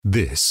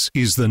This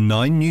is the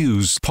 9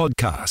 News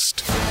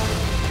podcast.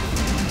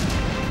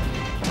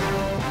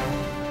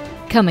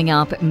 Coming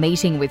up,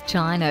 meeting with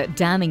China,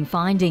 damning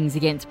findings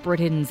against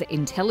Britain's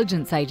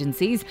intelligence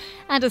agencies,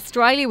 and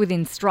Australia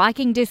within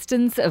striking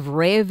distance of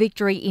rare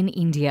victory in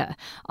India.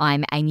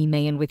 I'm Amy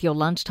Meehan with your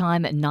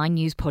lunchtime 9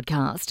 News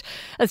podcast.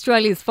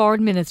 Australia's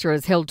foreign minister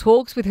has held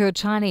talks with her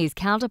Chinese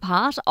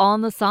counterpart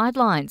on the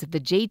sidelines of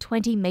the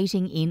G20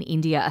 meeting in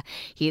India.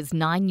 Here's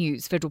 9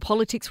 News federal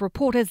politics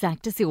reporter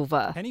Zach De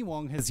Silva. Penny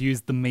Wong has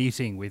used the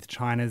meeting with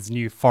China's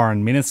new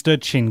foreign minister,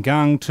 Qin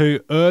Gang, to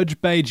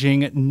urge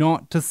Beijing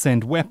not to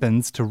send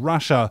weapons to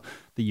Russia.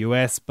 The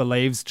US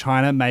believes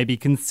China may be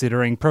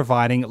considering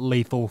providing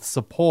lethal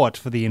support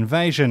for the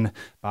invasion,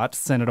 but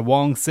Senator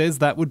Wong says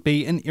that would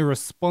be an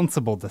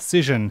irresponsible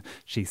decision.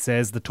 She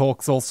says the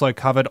talks also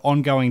covered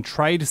ongoing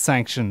trade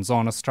sanctions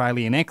on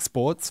Australian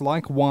exports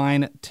like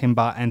wine,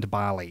 timber and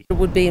barley. It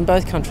would be in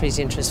both countries'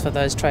 interest for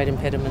those trade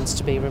impediments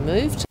to be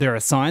removed. There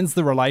are signs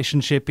the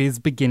relationship is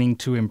beginning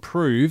to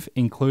improve,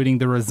 including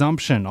the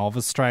resumption of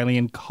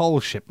Australian coal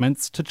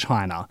shipments to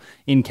China.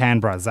 In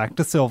Canberra, Zach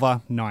De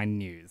Silva, 9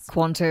 News.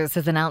 Qantas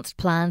has announced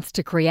plans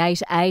to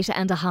create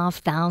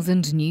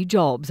 8,500 new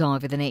jobs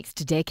over the next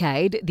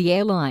decade. The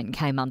airline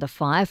came under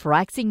fire for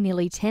axing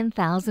nearly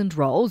 10,000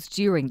 roles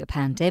during the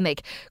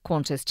pandemic.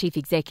 Qantas Chief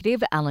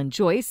Executive Alan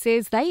Joyce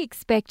says they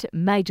expect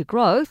major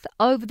growth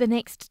over the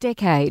next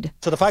decade.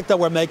 So the fact that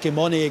we're making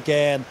money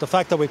again, the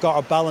fact that we've got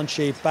our balance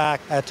sheet back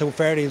to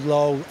very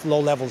low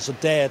levels of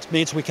debt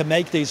means we can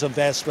make these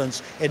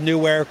investments in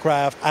new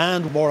aircraft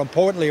and, more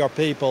importantly, our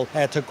people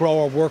to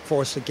grow our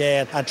workforce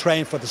again and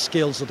train for the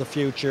skills of the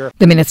future.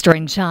 The minister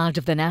in charge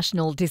of the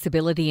National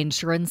Disability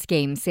Insurance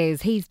Scheme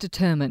says he's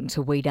determined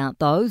to weed out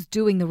those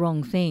doing the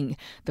wrong thing.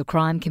 The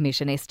Crime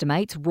Commission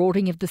estimates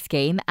rorting of the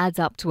scheme adds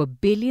up to $1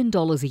 billion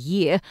a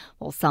year,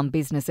 while some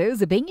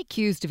businesses are being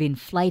accused of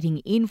inflating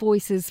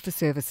invoices for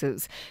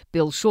services.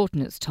 Bill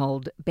Shorten has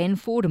told Ben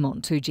Fordham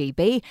on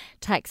 2GB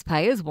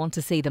taxpayers want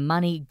to see the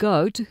money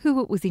go to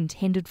who it was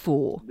intended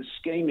for. The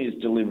scheme is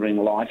delivering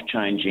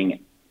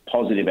life-changing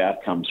positive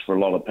outcomes for a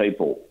lot of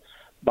people,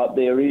 but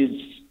there is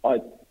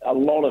a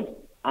lot of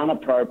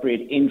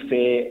inappropriate,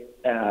 unfair,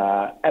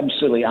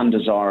 absolutely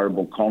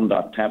undesirable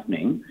conduct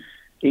happening.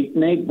 We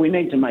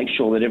need to make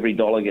sure that every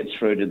dollar gets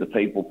through to the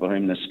people for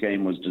whom the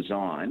scheme was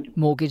designed.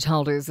 Mortgage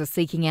holders are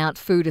seeking out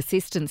food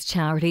assistance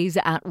charities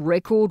at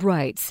record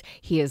rates.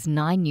 Here's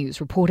 9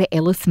 News reporter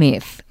Ella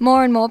Smith.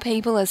 More and more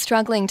people are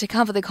struggling to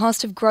cover the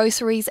cost of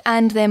groceries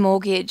and their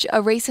mortgage.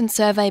 A recent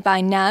survey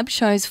by NAB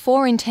shows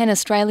 4 in 10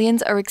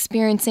 Australians are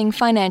experiencing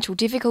financial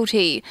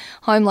difficulty.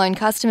 Home loan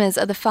customers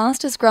are the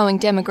fastest growing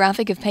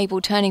demographic of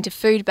people turning to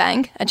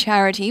Foodbank, a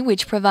charity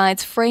which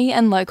provides free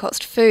and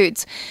low-cost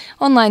foods.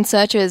 Online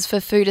searches for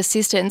food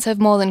assistance have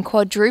more than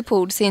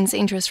quadrupled since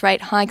interest rate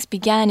hikes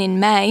began in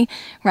May.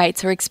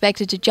 Rates are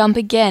expected to jump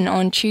again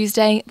on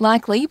Tuesday,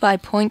 likely by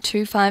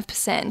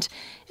 0.25%.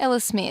 Ella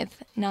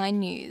Smith, 9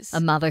 News. A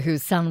mother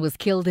whose son was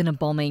killed in a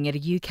bombing at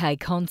a UK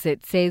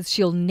concert says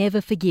she'll never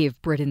forgive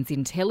Britain's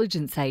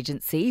intelligence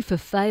agency for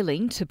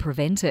failing to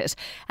prevent it.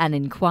 An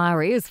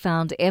inquiry has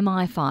found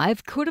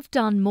MI5 could have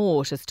done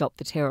more to stop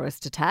the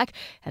terrorist attack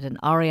at an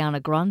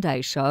Ariana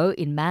Grande show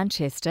in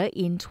Manchester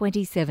in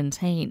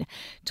 2017.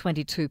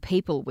 22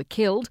 people were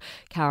killed.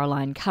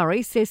 Caroline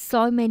Curry says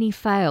so many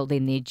failed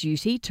in their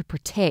duty to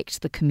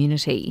protect the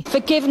community.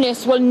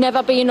 Forgiveness will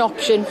never be an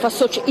option for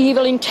such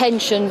evil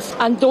intentions,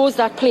 and those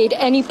that played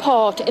any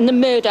part in the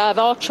murder of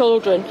our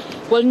children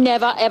will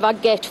never ever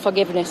get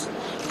forgiveness.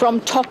 From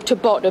top to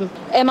bottom,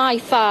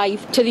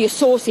 MI5 to the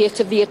associates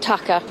of the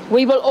attacker,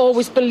 we will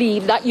always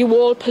believe that you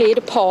all played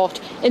a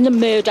part in the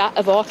murder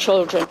of our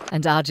children.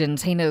 And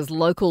Argentina's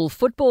local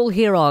football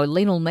hero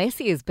Lionel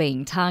Messi is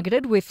being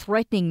targeted with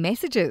threatening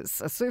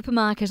messages. A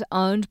supermarket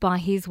owned by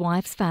his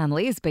wife's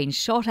family has been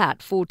shot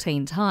at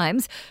 14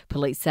 times.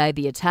 Police say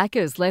the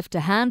attackers left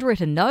a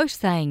handwritten note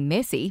saying,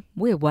 "Messi,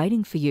 we're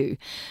waiting for you,"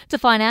 to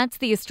finance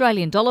the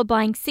Australian dollar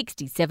buying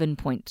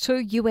 67.2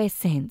 US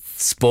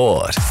cents.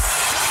 Sport.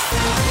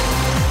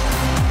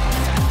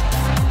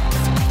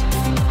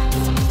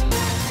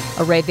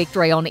 A rare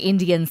victory on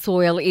Indian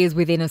soil is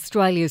within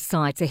Australia's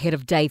sights ahead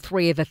of day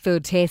 3 of the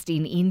third test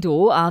in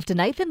indoor. After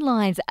Nathan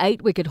Lyon's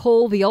 8-wicket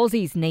haul, the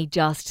Aussies need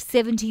just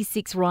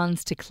 76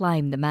 runs to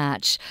claim the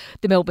match.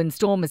 The Melbourne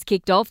Storm has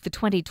kicked off the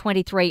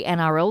 2023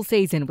 NRL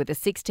season with a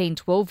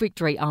 16-12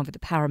 victory over the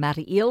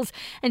Parramatta Eels,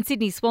 and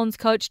Sydney Swans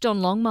coach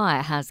John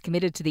Longmire has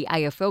committed to the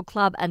AFL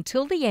club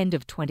until the end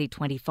of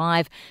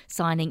 2025,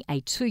 signing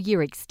a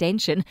 2-year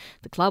extension.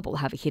 The club will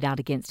have a hit out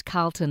against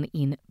Carlton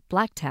in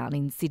Blacktown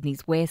in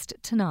Sydney's west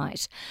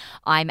tonight.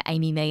 I'm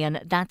Amy Meehan.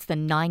 That's the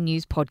 9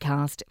 News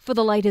podcast. For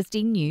the latest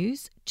in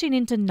news, tune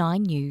into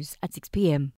 9 News at 6 p.m.